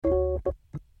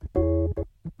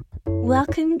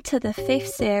Welcome to the 5th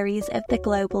series of the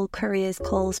Global Careers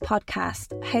Calls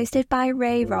podcast, hosted by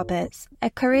Ray Roberts, a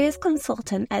careers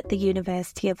consultant at the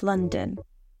University of London.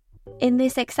 In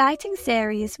this exciting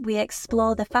series, we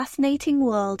explore the fascinating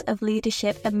world of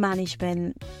leadership and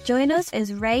management. Join us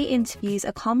as Ray interviews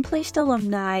accomplished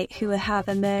alumni who have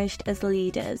emerged as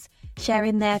leaders,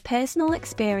 sharing their personal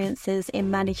experiences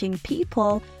in managing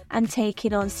people and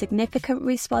taking on significant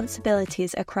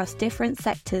responsibilities across different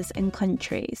sectors and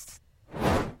countries.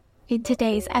 In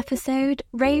today's episode,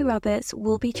 Ray Roberts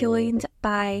will be joined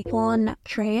by Juan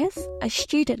Trelles, a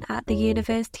student at the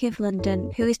University of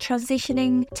London who is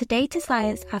transitioning to data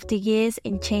science after years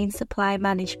in chain supply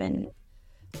management.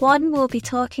 Juan will be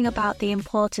talking about the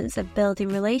importance of building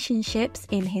relationships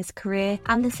in his career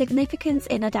and the significance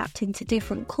in adapting to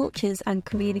different cultures and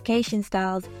communication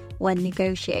styles when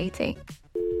negotiating.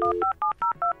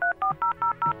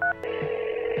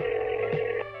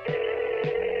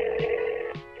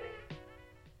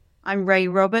 I'm Ray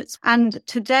Roberts, and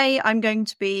today I'm going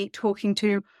to be talking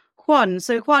to Juan.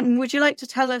 So Juan, would you like to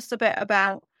tell us a bit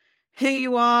about who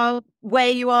you are, where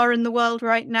you are in the world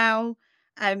right now,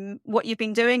 what you've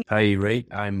been doing? Hi, Ray.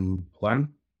 I'm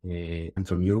Juan. I'm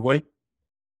from Uruguay.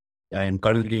 I am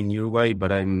currently in Uruguay,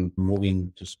 but I'm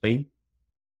moving to Spain.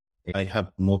 I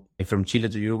have moved from Chile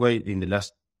to Uruguay in the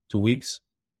last 2 weeks.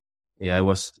 I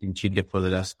was in Chile for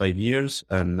the last 5 years,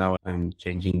 and now I'm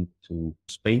changing to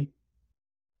Spain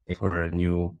for a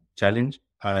new challenge.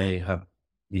 I have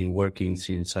been working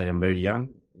since I am very young.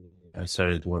 I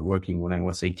started working when I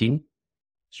was 18.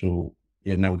 So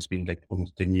now it's been like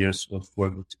almost 10 years of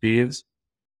work experience.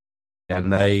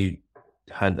 And I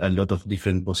had a lot of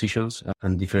different positions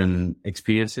and different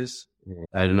experiences.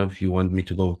 I don't know if you want me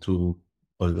to go through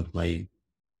all of my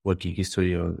working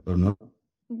history or not.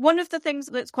 One of the things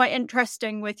that's quite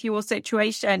interesting with your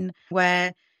situation,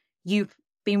 where you've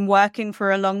been working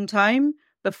for a long time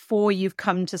before you've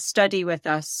come to study with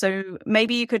us. So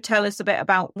maybe you could tell us a bit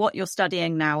about what you're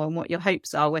studying now and what your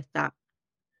hopes are with that.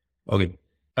 Okay.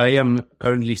 I am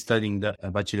currently studying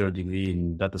a bachelor degree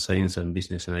in data science and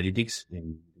business analytics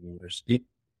in the university.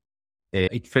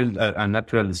 It felt a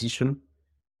natural decision.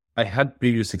 I had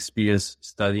previous experience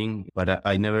studying, but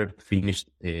I never finished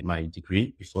my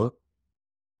degree before.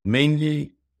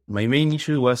 Mainly, my main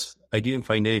issue was I didn't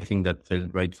find anything that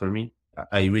felt right for me.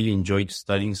 I really enjoyed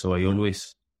studying, so I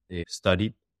always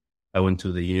studied. I went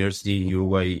to the university.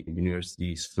 Uruguay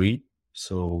University is free,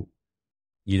 so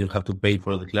you don't have to pay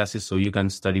for the classes, so you can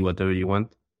study whatever you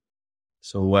want.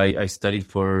 So I studied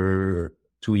for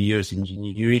 2 years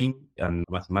engineering and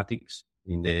mathematics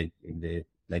in the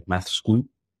like math school,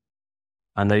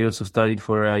 and I also studied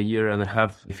for a year and a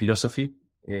half philosophy,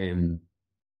 and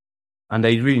I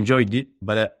really enjoyed it.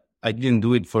 But I didn't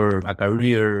do it for a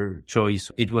career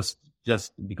choice. It was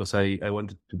just because I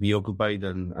wanted to be occupied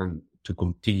and to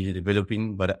continue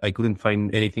developing, but I couldn't find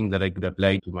anything that I could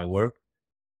apply to my work.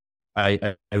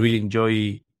 I really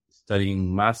enjoy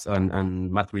studying math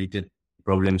and math-related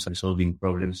problems and solving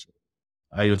problems.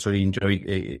 I also enjoy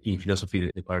in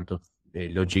philosophy the part of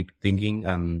logic thinking,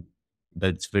 and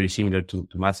that's very similar to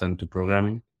math and to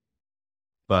programming.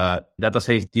 But data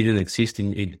science didn't exist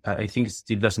I think it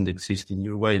still doesn't exist in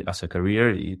Uruguay as a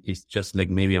career. It's just like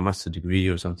maybe a master's degree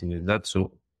or something like that.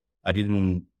 So I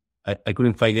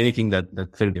couldn't find anything that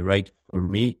felt right for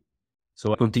me.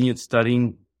 So I continued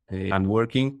studying and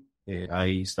working.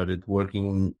 I started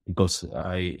working because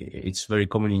it's very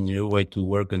common in Uruguay to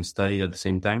work and study at the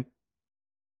same time.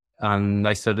 And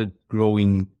I started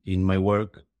growing in my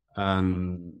work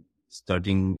and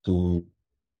starting to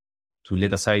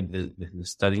let aside the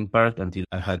studying part until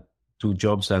I had 2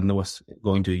 jobs and I was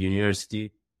going to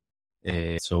university.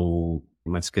 So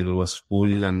my schedule was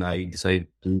full and I decided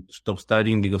to stop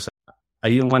studying because I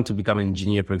didn't want to become an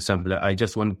engineer, for example. I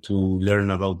just wanted to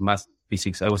learn about math,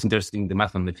 physics. I was interested in the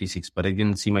math and the physics, but I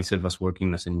didn't see myself as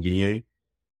working as an engineer.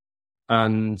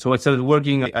 And so I started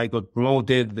working. I got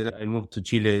promoted. Then I moved to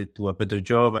Chile to a better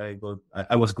job.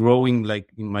 I was growing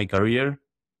like in my career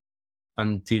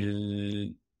until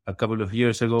a couple of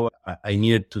years ago. I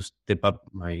needed to step up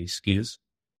my skills.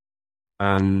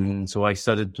 And so I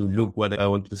started to look what I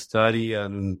wanted to study.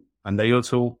 And I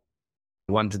also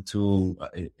wanted to,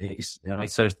 I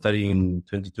started studying in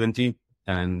 2020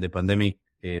 and the pandemic,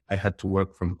 I had to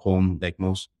work from home like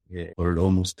most for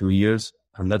almost 2 years.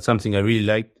 And that's something I really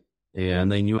liked.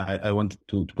 And I knew I wanted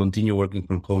to continue working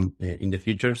from home in the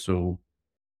future. So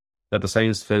data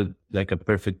science felt like a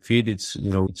perfect fit. It's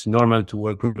normal to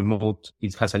work remote.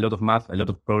 It has a lot of math, a lot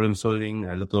of problem solving,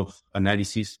 a lot of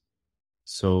analysis.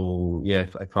 So yeah,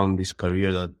 I found this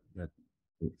career that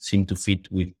seemed to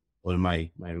fit with all my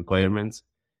requirements.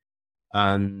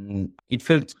 And it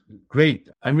felt great.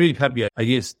 I'm really happy I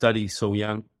didn't study so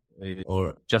young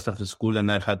or just after school,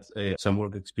 and I had some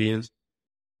work experience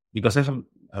because I have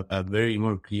a very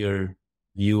more clear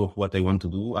view of what I want to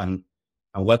do and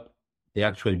what the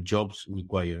actual jobs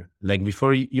require. Like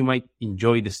before, you might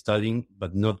enjoy the studying,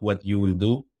 but not what you will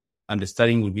do. And the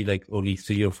studying will be like only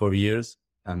 3 or 4 years,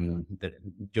 and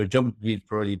your job will be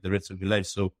probably the rest of your life.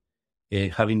 So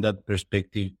having that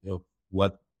perspective of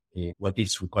what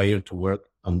is required to work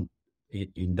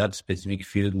in that specific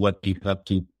field, what you have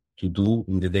to do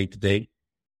in the day to day,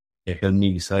 helped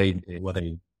me decide what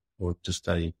I want to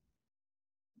study.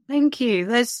 Thank you.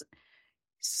 There's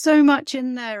so much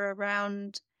in there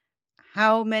around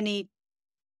how many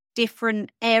different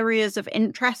areas of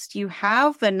interest you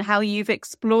have and how you've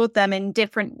explored them in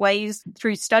different ways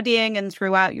through studying and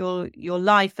throughout your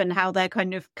life, and how they're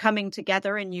kind of coming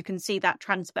together, and you can see that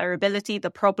transferability,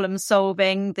 the problem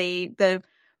solving, the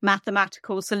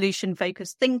mathematical solution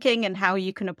focused thinking, and how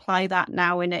you can apply that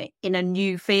now in a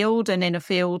new field, and in a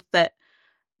field that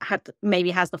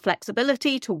maybe has the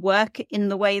flexibility to work in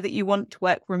the way that you want to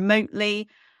work remotely,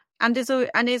 and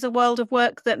is a world of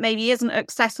work that maybe isn't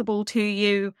accessible to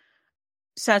you,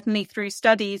 certainly through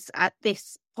studies at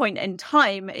this point in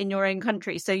time in your own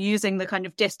country. So using the kind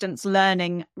of distance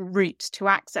learning route to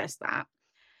access that.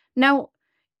 Now,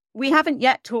 we haven't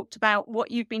yet talked about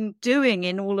what you've been doing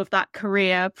in all of that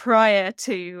career prior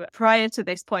to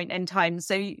this point in time.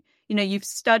 So, you've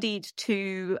studied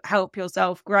to help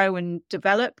yourself grow and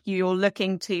develop. You're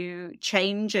looking to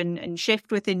change and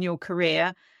shift within your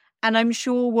career. And I'm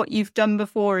sure what you've done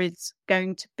before is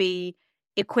going to be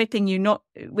equipping you not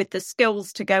with the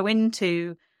skills to go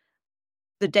into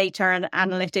the data and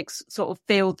analytics sort of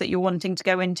field that you're wanting to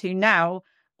go into now,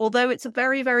 although it's a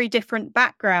very, very different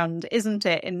background, isn't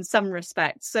it, in some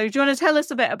respects? So do you want to tell us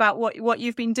a bit about what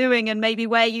you've been doing and maybe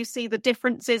where you see the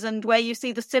differences and where you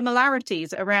see the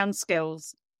similarities around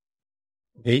skills?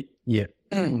 Yeah.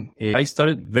 I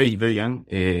started very, very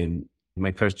young.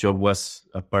 My first job was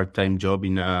a part-time job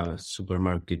in a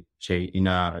supermarket chain, in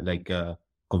a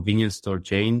convenience store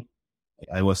chain.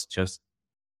 I was just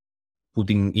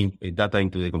putting data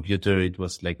into the computer. It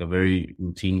was like a very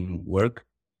routine work.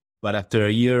 But after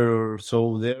a year or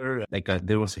so there,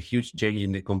 there was a huge change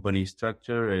in the company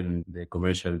structure, and the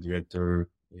commercial director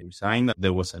resigned.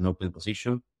 There was an open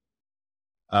position.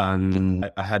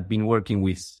 And I had been working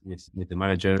with the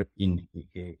manager in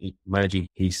managing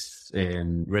his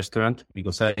restaurant,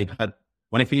 because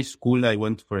when I finished school, I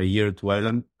went for a year to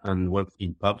Ireland and worked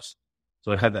in pubs.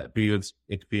 So I had a previous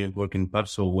experience working in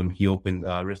pubs. So when he opened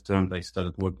a restaurant, I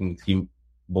started working with him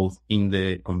both in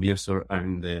the convenience store and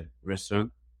in the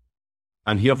restaurant.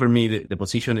 And he offered me the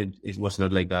position. It was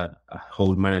not like a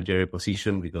whole managerial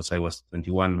position, because I was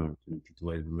 21 or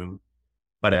 22, I don't remember.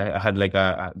 But I had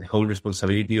the whole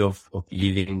responsibility of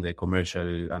leading the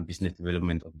commercial and business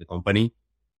development of the company.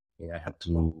 I had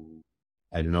to,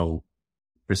 I don't know,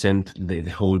 present the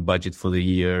whole budget for the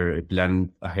year,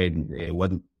 plan ahead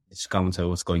what discounts I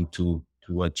was going to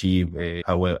achieve,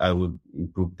 how I would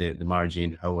improve the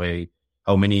margin,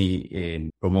 how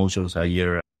many promotions a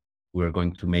year we were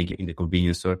going to make in the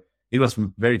convenience store. It was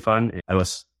very fun. I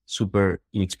was super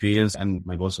inexperienced, and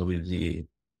my boss obviously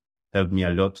helped me a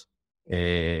lot.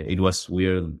 It was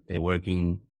weird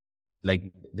working,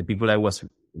 like the people I was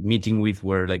meeting with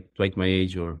were like twice my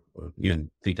age or even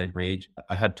 3 times my age.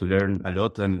 I had to learn a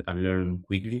lot and learn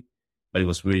quickly, but it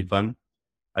was really fun.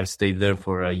 I stayed there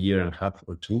for a year and a half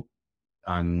or two,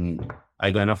 and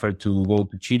I got an offer to go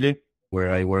to Chile,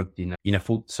 where I worked in a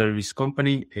food service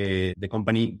company. The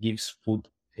company gives food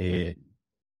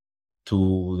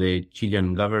to the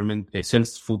Chilean government,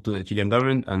 sells food to the Chilean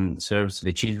government, and serves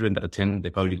the children that attend the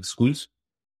public schools.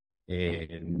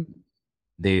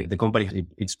 The company,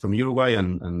 it's from Uruguay,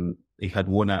 and they had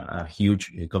won a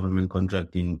huge government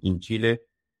contract in Chile,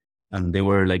 and they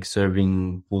were like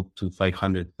serving food to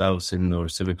 500,000 or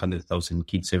 700,000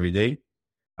 kids every day.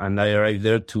 And I arrived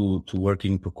there to work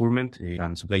in procurement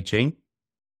and supply chain,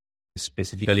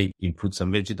 specifically in fruits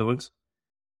and vegetables.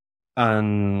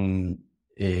 And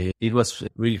it was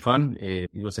really fun. It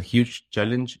was a huge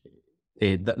challenge.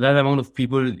 That amount of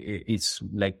people is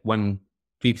like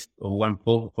 1/5 or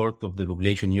 1/4 of the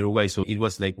population in Uruguay. So it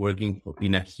was like working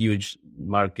in a huge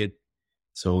market.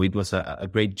 So it was a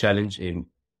great challenge.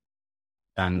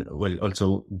 And well,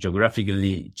 also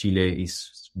geographically, Chile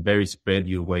is very spread.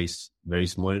 Uruguay is very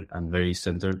small and very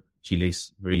centered. Chile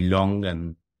is very long,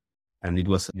 and it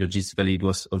was logistically, it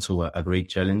was also a great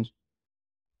challenge.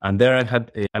 And there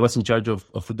I was in charge of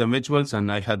fruit and vegetables, and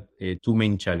I had two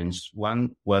main challenges.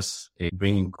 One was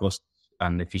bringing cost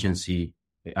and efficiency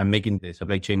and making the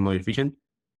supply chain more efficient.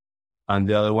 And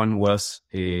the other one was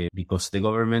because the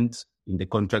government in the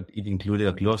contract, it included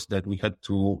a clause that we had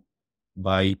to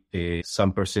buy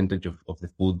some percentage of the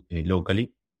food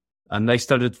locally. And I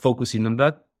started focusing on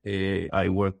that. I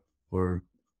worked for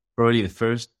probably the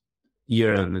first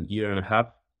year and a half,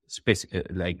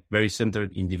 like very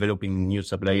centered in developing new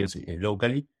suppliers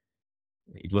locally.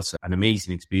 It was an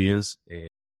amazing experience.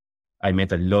 I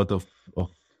met a lot of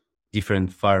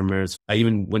different farmers. I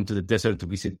even went to the desert to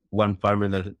visit one farmer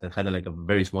that had like a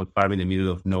very small farm in the middle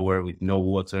of nowhere with no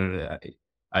water.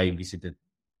 I visited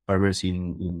farmers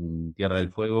in Tierra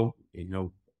del Fuego,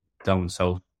 down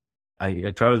south.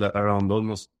 I traveled around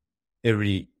almost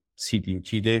every city in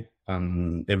Chile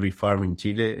and every farm in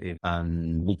Chile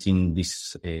and meeting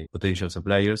these potential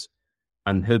suppliers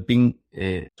and helping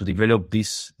to develop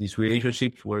these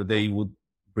relationships where they would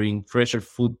bring fresher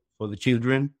food for the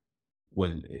children.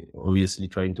 Well, obviously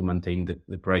trying to maintain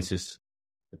the prices,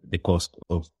 the cost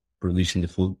of producing the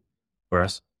food for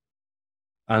us.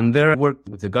 And there I worked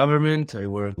with the government, I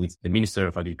worked with the Minister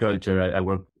of Agriculture, I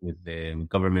worked with the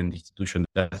government institution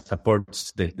that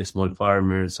supports the small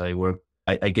farmers.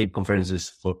 I gave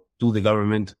conferences to the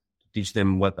government to teach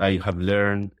them what I have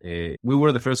learned. We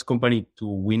were the first company to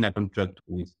win a contract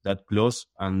with that clause,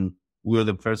 and we were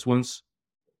the first ones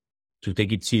to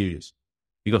take it serious.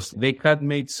 Because they had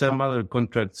made some other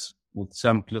contracts with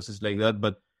some clauses like that,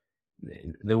 but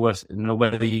there was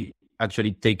nobody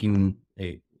actually taking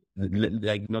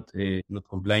not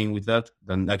complying with that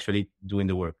than actually doing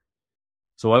the work.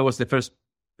 So I was the first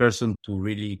person to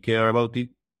really care about it,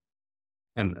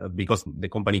 and because the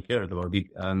company cared about it,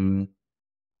 and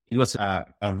it was a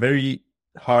very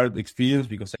hard experience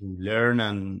because I learned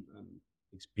and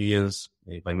experience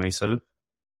by myself,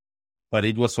 but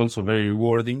it was also very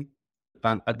rewarding.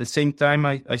 And at the same time,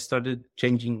 I started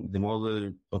changing the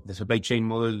model of the supply chain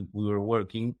model we were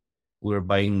working. We were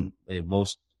buying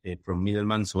most from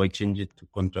middlemen, so I changed it to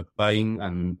contract buying,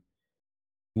 and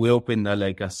we opened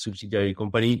a subsidiary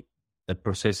company that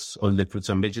processes all the fruits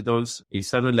and vegetables. It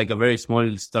started like a very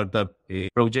small startup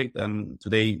project, and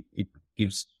today it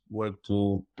gives work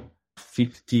to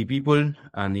 50 people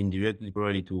and indirectly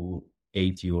probably to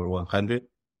 80 or 100.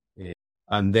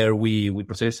 And there we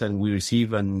process and we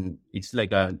receive, and it's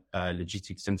like a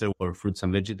logistics center for fruits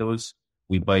and vegetables.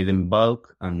 We buy them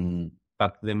bulk and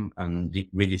pack them and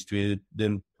redistribute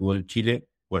them to all Chile,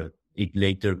 where it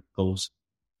later goes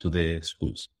to the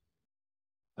schools.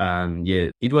 And yeah,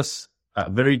 it was a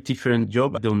very different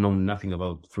job. I don't know nothing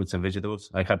about fruits and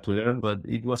vegetables. I had to learn, but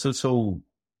it was also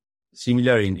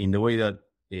similar in the way that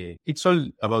it's all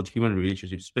about human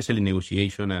relationships, especially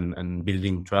negotiation and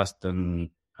building trust. And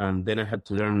then I had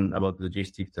to learn about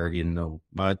logistics. I didn't know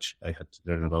much. I had to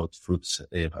learn about fruits,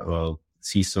 about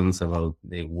seasons, about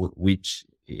which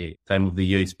time of the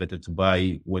year is better to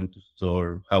buy, when to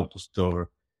store, how to store.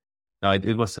 Now,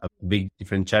 it was a big,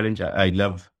 different challenge. I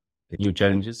love new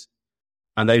challenges.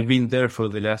 And I've been there for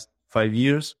the last 5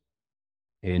 years.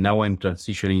 Now I'm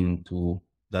transitioning to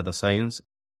data science.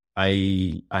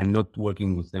 I'm not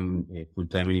working with them full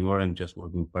time anymore. I'm just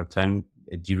working part time,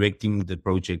 directing the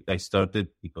project I started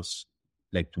because,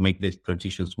 like, to make the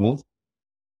transition smooth.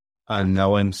 And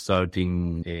now I'm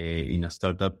starting in a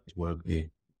startup to work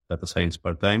data science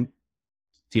part time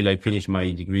till I finish my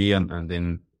degree, and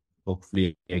then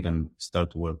hopefully I can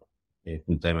start to work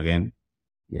full time again.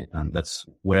 Yeah, and that's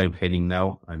where I'm heading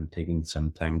now. I'm taking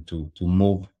some time to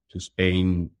move to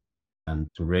Spain and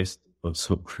to rest.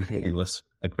 Also, it was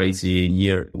a crazy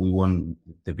year. We won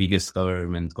the biggest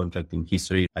government contract in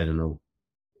history. I don't know.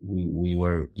 We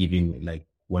were giving like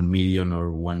 1 million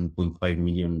or 1.5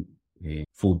 million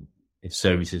food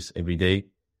services every day.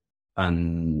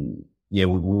 And yeah,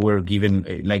 we were given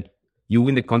like you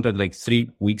win the contract like 3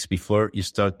 weeks before you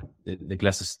start the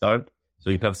classes start. So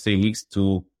you have 3 weeks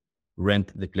to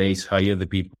rent the place, hire the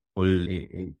people,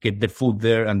 get the food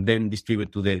there, and then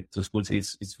distribute to schools.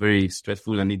 It's very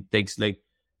stressful, and it takes like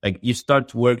you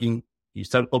start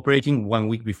operating 1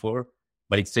 week before,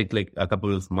 but it takes like a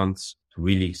couple of months to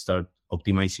really start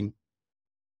optimizing.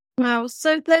 Wow.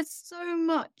 So there's so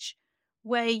much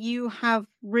where you have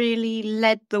really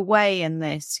led the way in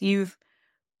this. You've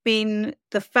been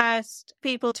the first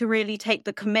people to really take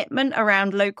the commitment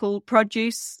around local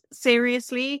produce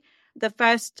seriously, the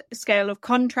first scale of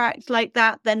contract like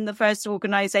that, then the first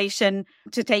organization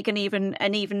to take an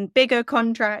even bigger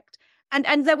contract.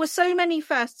 And there were so many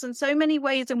firsts and so many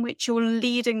ways in which you're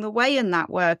leading the way in that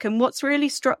work. And what's really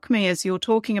struck me as you're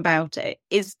talking about it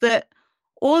is that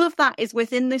all of that is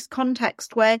within this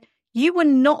context where you were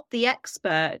not the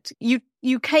expert.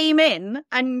 You came in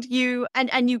and you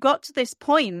got to this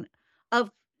point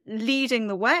of leading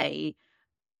the way.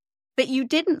 But you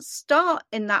didn't start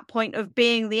in that point of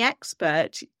being the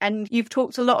expert. And you've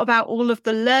talked a lot about all of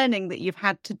the learning that you've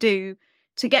had to do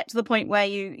to get to the point where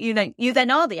you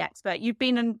then are the expert. You've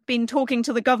been talking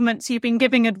to the governments, you've been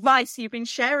giving advice, you've been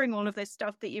sharing all of this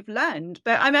stuff that you've learned.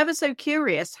 But I'm ever so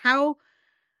curious, how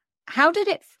did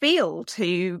it feel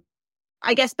to,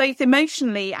 I guess, both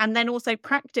emotionally and then also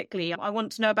practically? I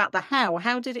want to know about the how.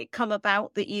 How did it come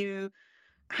about that you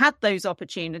had those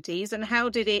opportunities, and how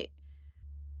did it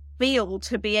feel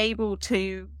to be able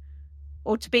to,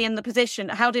 or to be in the position,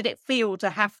 how did it feel to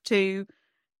have to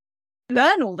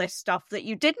learn all this stuff that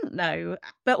you didn't know?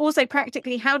 But also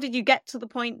practically, how did you get to the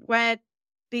point where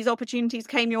these opportunities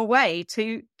came your way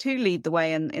to lead the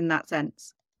way in that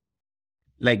sense?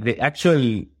 Like the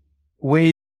actual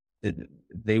way that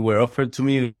they were offered to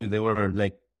me, they were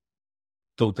like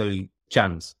totally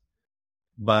chance.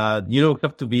 But you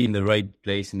have to be in the right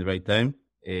place in the right time.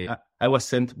 I was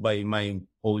sent by my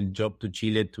old job to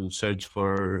Chile to search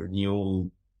for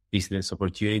new business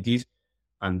opportunities.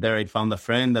 And there I found a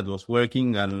friend that was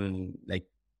working, and like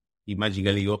he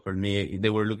magically offered me, they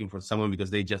were looking for someone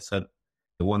because they just had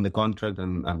won the contract,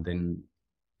 and then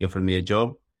he offered me a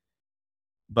job.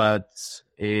 But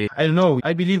I don't know.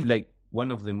 I believe like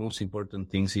one of the most important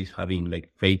things is having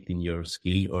like faith in your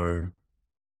skill, or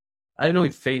I don't know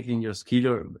if faith in your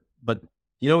skill, but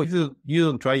if you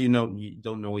don't try, you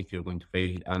don't know if you're going to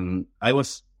fail. And I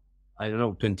was, I don't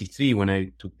know, 23 when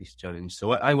I took this challenge.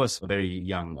 So I was very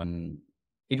young, and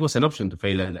it was an option to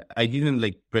fail. I didn't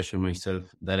like pressure myself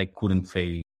that I couldn't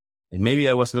fail. And maybe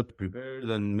I was not prepared,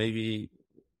 and maybe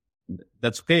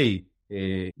that's okay.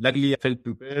 Luckily, I felt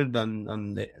prepared,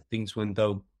 and things went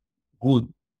out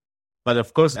good. But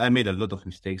of course, I made a lot of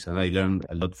mistakes, and I learned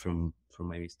a lot from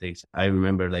my mistakes. I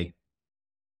remember like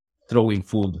throwing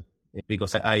food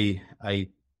because I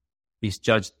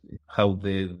misjudged how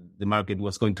the market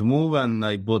was going to move, and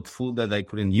I bought food that I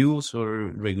couldn't use,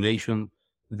 or regulation.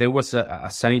 There was a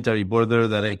sanitary border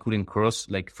that I couldn't cross.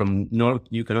 Like from north,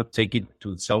 you cannot take it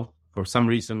to south for some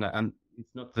reason, and it's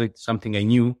not like something I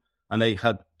knew, and I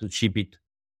had to ship it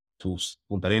to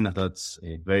Punta Arenas. That's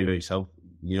very, very south.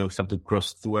 You have to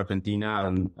cross through Argentina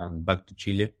and back to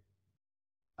Chile.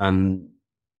 And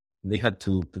they had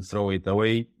to throw it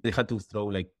away. They had to throw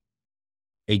like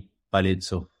 8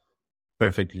 pallets of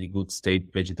perfectly good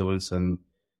state vegetables. And,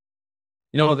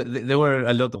 there were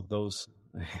a lot of those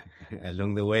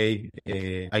along the way.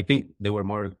 I think there were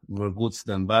more goods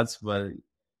than bads, but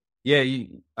yeah,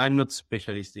 I'm not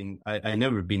specialist I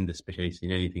never been the specialist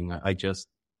in anything. I just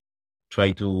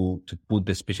try to put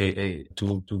the special,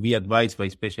 to be advised by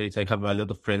specialists. I have a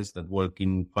lot of friends that work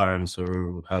in farms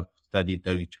or have studied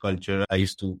agriculture. I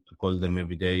used to call them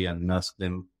every day and ask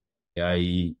them.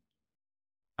 I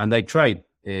tried.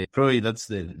 Probably that's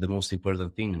the most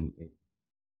important thing,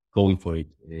 going for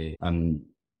it.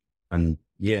 And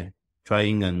yeah,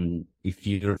 trying. And if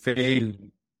you fail,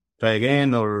 try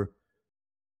again, or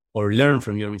learn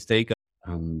from your mistake,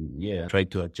 and try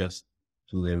to adjust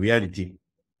to the reality.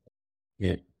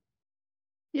 Yeah.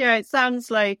 Yeah, it sounds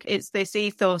like it's this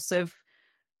ethos of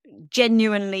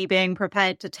genuinely being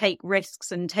prepared to take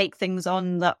risks and take things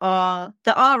on that are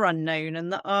unknown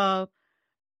and that are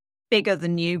bigger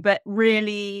than you, but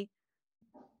really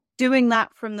doing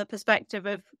that from the perspective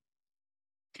of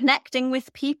connecting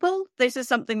with people. This is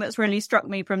something that's really struck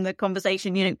me from the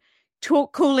conversation,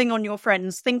 calling on your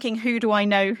friends, thinking, who do I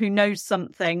know who knows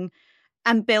something,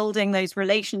 and building those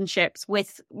relationships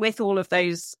with all of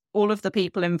the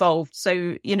people involved.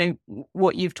 So,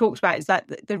 what you've talked about is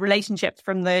that the relationships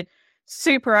from the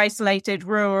super isolated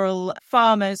rural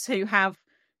farmers who have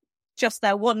just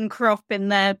their one crop in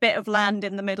their bit of land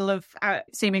in the middle of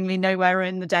seemingly nowhere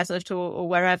in the desert or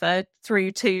wherever,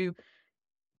 through to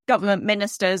government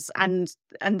ministers and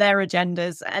their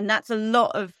agendas. And that's a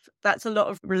lot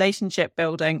of relationship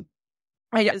building.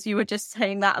 As you were just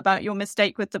saying that about your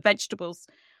mistake with the vegetables,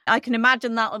 I can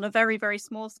imagine that on a very, very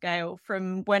small scale.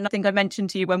 From when I think I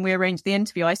mentioned to you when we arranged the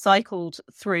interview, I cycled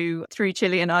through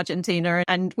Chile and Argentina,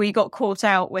 and we got caught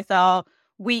out with our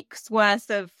week's worth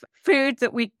of food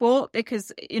that we'd bought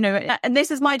because, and this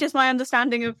is my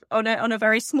understanding of on a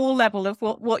very small level of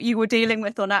what you were dealing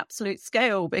with on absolute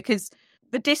scale, because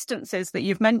the distances that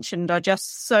you've mentioned are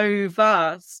just so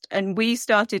vast. And we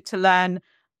started to learn,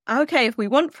 okay, if we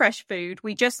want fresh food,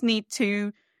 we just need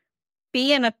to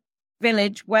be in a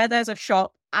village where there's a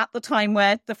shop at the time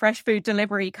where the fresh food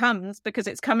delivery comes, because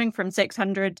it's coming from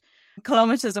 600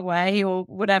 kilometers away or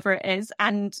whatever it is.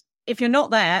 And if you're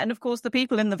not there, and of course the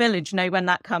people in the village know when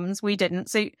that comes, we didn't.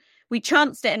 So we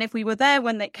chanced it. And if we were there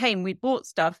when they came, we bought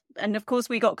stuff. And of course,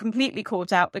 we got completely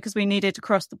caught out because we needed to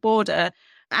cross the border.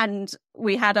 And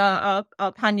we had our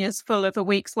panniers full of a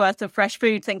week's worth of fresh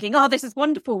food thinking, oh, this is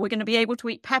wonderful. We're going to be able to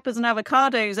eat peppers and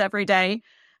avocados every day.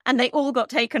 And they all got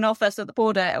taken off us at the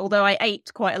border, although I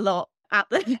ate quite a lot at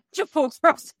the Japan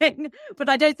crossing. But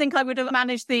I don't think I would have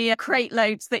managed the crate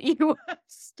loads that you were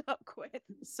stuck with.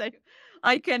 So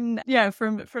I can,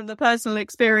 from the personal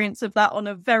experience of that on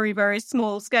a very, very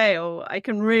small scale, I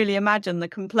can really imagine the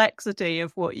complexity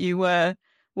of what you were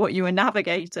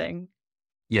navigating.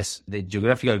 Yes, the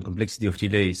geographical complexity of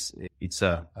Chile it's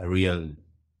a real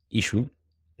issue,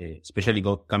 especially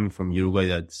coming from Uruguay.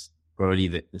 That's probably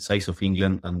the size of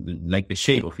England and like the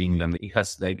shape of England. It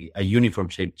has like a uniform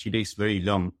shape. Chile is very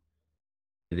long.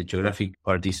 The geographic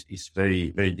part is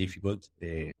very, very difficult.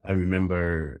 I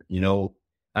remember,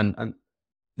 and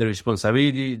the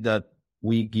responsibility that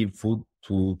we give food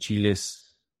to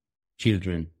Chile's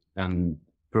children, and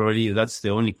probably that's the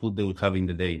only food they will have in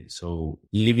the day. So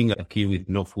leaving a kid with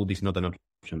no food is not an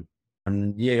option.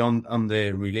 And on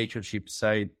the relationship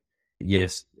side,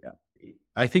 yes,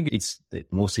 I think it's the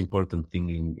most important thing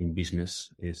in business,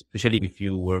 especially if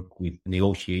you work with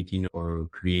negotiating or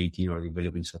creating or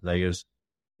developing suppliers.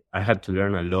 I had to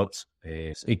learn a lot.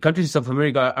 Countries in South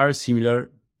America are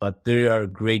similar, but there are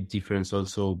great differences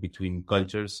also between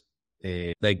cultures.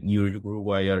 Like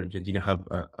Uruguay or Argentina have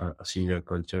a similar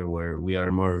culture where we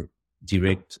are more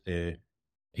direct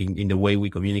in the way we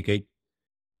communicate.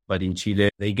 But in Chile,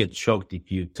 they get shocked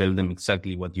if you tell them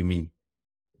exactly what you mean.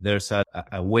 There's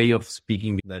a way of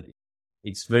speaking that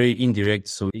it's very indirect.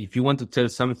 So if you want to tell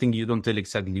something, you don't tell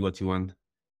exactly what you want.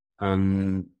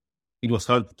 And it was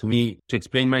hard to me to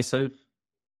explain myself.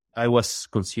 I was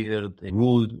considered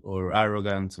rude or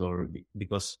arrogant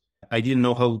because I didn't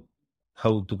know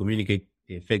how to communicate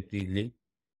effectively.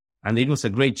 And it was a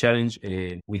great challenge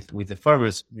with the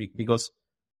farmers because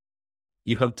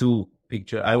you have to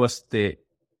picture, I was the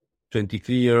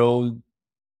 23-year-old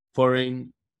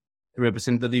foreign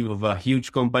representative of a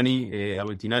huge company, a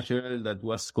multinational that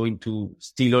was going to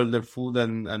steal all their food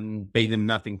and pay them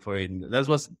nothing for it. That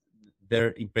was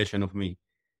their impression of me.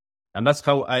 And that's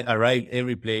how I arrived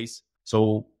every place.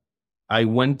 So I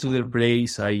went to their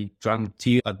place. I drank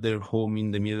tea at their home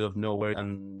in the middle of nowhere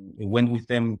and went with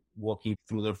them walking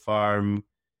through their farm,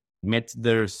 met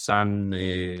their son.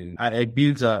 I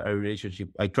built a relationship.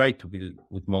 I tried to build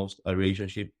with most a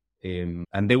relationship.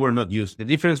 And they were not used. The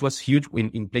difference was huge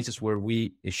in places where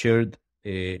we shared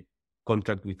a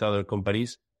contract with other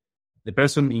companies. The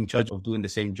person in charge of doing the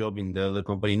same job in the other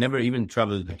company never even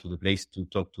traveled to the place to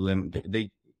talk to them.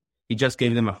 He just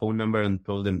gave them a phone number and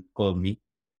told them, call me.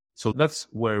 So that's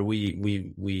where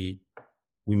we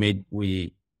made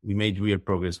real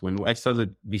progress. When I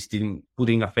started visiting,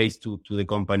 putting a face to the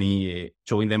company,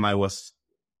 showing them I was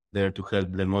there to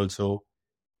help them also.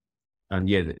 And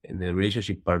the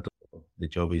relationship part of the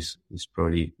job is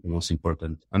probably the most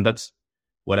important. And that's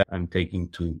what I'm taking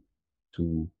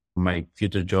to my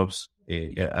future jobs.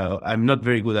 I'm not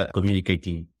very good at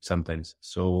communicating sometimes.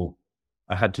 So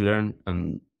I had to learn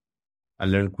and I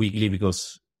learned quickly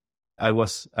because I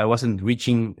wasn't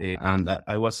reaching and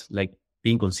I was like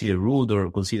being considered rude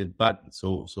or considered bad.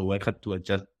 So I had to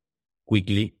adjust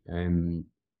quickly and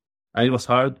it was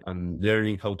hard, and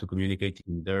learning how to communicate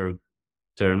in their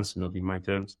terms, not in my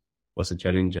terms, was a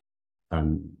challenge,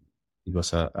 and it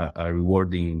was a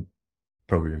rewarding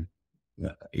problem.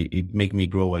 It made me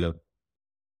grow a lot.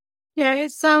 Yeah,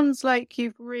 it sounds like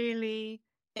you've really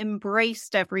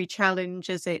embraced every challenge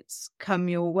as it's come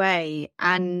your way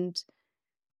and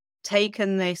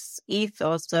taken this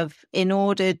ethos of, in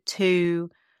order to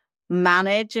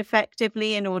manage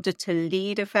effectively, in order to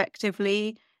lead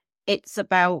effectively, it's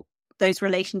about those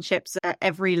relationships at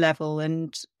every level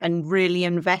and really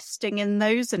investing in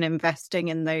those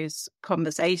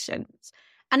conversations.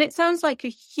 And it sounds like a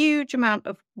huge amount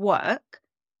of work,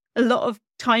 a lot of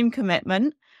time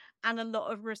commitment and a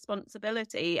lot of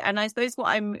responsibility. And I suppose what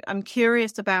I'm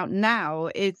curious about now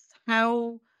is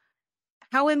how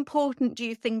important do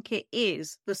you think it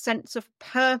is, the sense of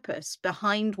purpose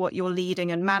behind what you're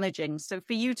leading and managing? So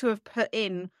for you to have put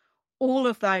in all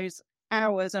of those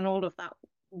hours and all of that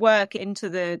work into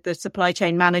the supply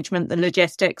chain management, the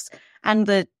logistics, and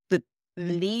the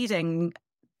leading,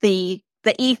 the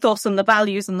ethos and the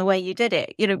values and the way you did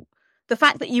it, the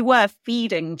fact that you were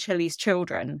feeding Chile's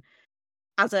children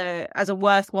as a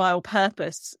worthwhile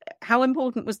purpose, how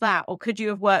important was that? Or could you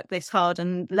have worked this hard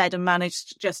and led and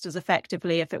managed just as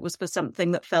effectively if it was for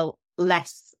something that felt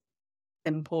less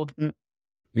important?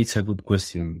 It's a good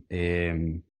question.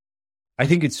 I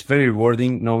think it's very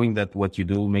rewarding knowing that what you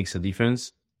do makes a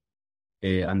difference.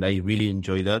 and I really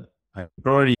enjoy that.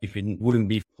 Probably if it wouldn't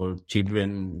be for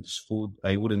children's food,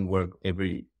 I wouldn't work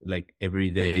every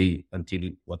day until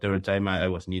whatever time I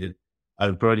was needed.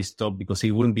 I'll probably stop because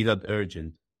it wouldn't be that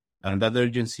urgent. And that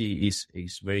urgency is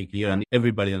very clear, and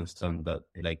everybody understands that.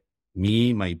 Like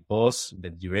me, my boss, the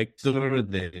director,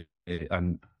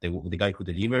 and the guy who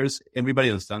delivers, everybody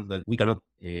understands that we cannot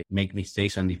make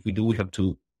mistakes, and if we do, we have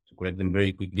to correct them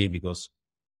very quickly, because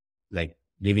like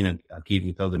leaving a kid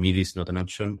without the meal is not an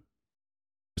option.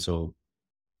 So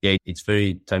yeah, it's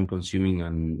very time consuming,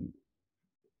 and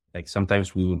like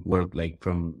sometimes we would work like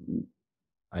from,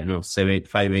 I don't know,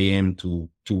 5 a.m. to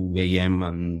 2 a.m.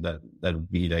 and that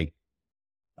would be like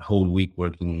a whole week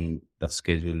working that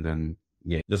schedule. And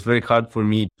yeah, it's very hard for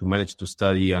me to manage to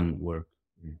study and work.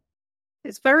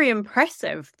 It's very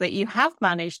impressive that you have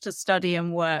managed to study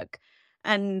and work.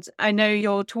 And I know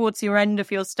you're towards your end of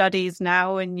your studies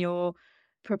now, and you're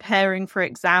preparing for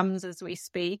exams as we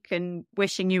speak, and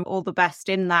wishing you all the best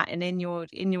in that and in your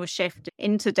shift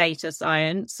into data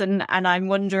science. And I'm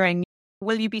wondering,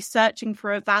 will you be searching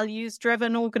for a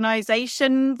values-driven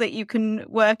organization that you can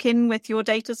work in with your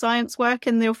data science work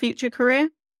in your future career?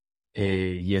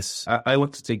 Yes, I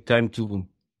want to take time to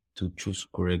choose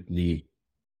correctly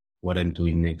what I'm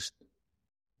doing next.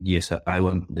 Yes, I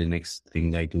want the next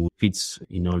thing I do fits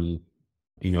in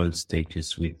all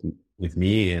stages with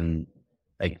me, and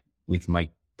like with my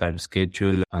time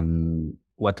schedule, and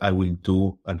what I will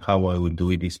do and how I will do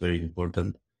it is very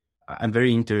important. I'm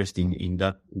very interested in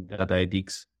that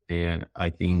ethics, and I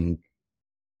think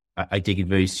I take it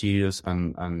very serious.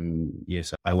 And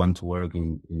yes, I want to work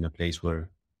in a place where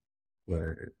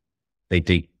they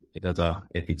take data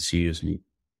ethics seriously.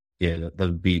 Yeah, that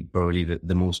would be probably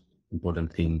the most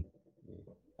important thing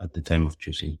at the time of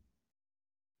choosing.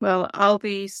 Well, I'll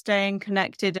be staying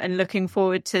connected and looking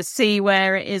forward to see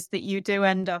where it is that you do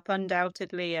end up.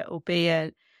 Undoubtedly, it will be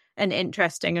an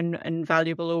interesting and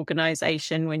valuable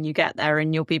organization when you get there,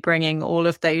 and you'll be bringing all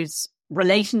of those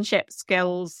relationship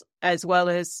skills as well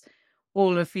as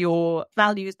all of your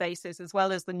values bases, as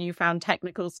well as the newfound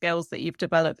technical skills that you've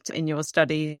developed in your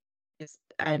studies.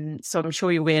 And so I'm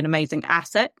sure you'll be an amazing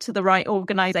asset to the right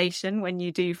organization when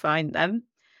you do find them.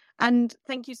 And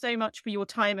thank you so much for your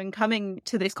time and coming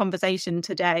to this conversation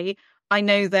today. I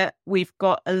know that we've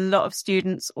got a lot of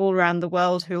students all around the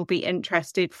world who will be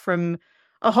interested from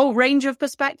a whole range of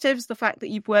perspectives. The fact that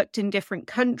you've worked in different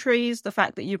countries, the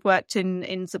fact that you've worked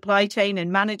in supply chain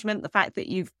and management, the fact that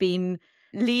you've been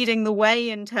leading the way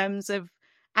in terms of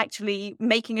actually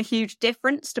making a huge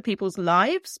difference to people's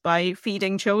lives by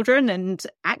feeding children and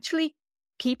actually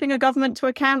keeping a government to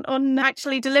account on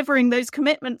actually delivering those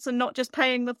commitments and not just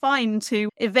paying the fine to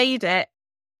evade it.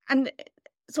 And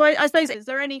so I suppose, is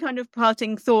there any kind of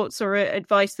parting thoughts or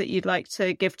advice that you'd like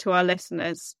to give to our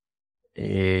listeners?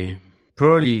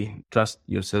 Probably trust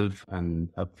yourself and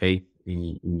have faith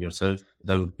in yourself.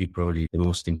 That would be probably the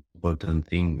most important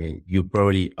thing. You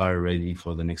probably are ready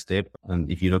for the next step,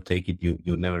 and if you don't take it,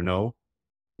 you never know.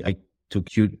 I took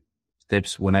huge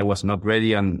steps when I was not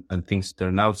ready, and things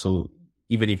turned out. So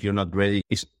even if you're not ready,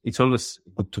 it's always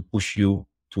good to push you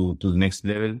to the next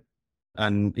level.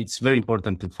 And it's very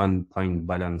important to find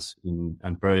balance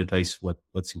and prioritize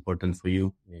what's important for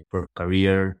you, for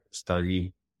career,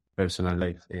 study, personal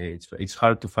life. It's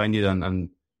hard to find it, and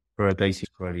prioritize is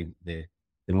probably the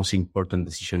most important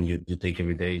decision you take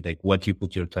every day. Like what you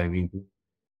put your time into.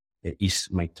 Is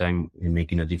my time in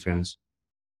making a difference?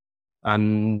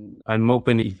 And I'm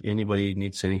open if anybody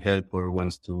needs any help or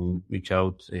wants to reach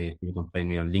out. You can find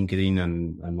me on LinkedIn,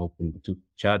 and I'm open to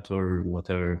chat or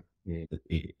whatever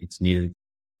it's needed.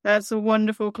 That's a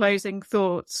wonderful closing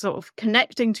thought. Sort of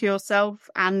connecting to yourself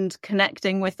and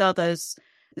connecting with others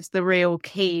is the real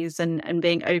keys, and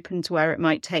being open to where it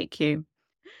might take you.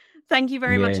 Thank you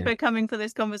very much for coming for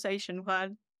this conversation,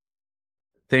 Juan.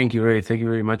 Thank you, Ray. Thank you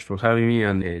very much for having me,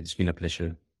 and it's been a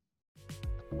pleasure.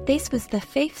 This was the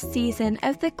 5th season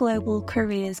of the Global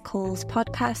Careers Calls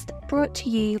podcast, brought to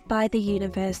you by the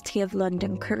University of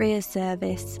London Careers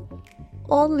Service.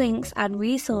 All links and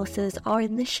resources are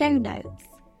in the show notes.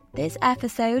 This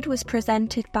episode was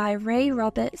presented by Ray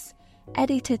Roberts,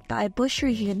 edited by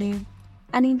Bushra Janu,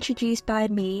 and introduced by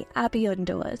me, Abby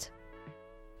Underwood.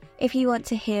 If you want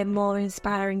to hear more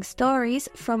inspiring stories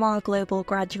from our global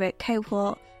graduate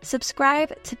cohort,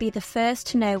 subscribe to be the first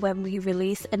to know when we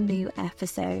release a new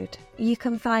episode. You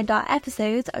can find our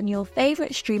episodes on your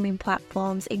favourite streaming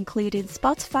platforms, including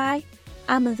Spotify,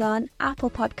 Amazon,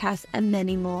 Apple Podcasts, and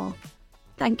many more.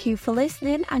 Thank you for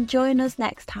listening, and join us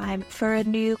next time for a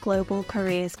new Global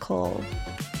Careers Call.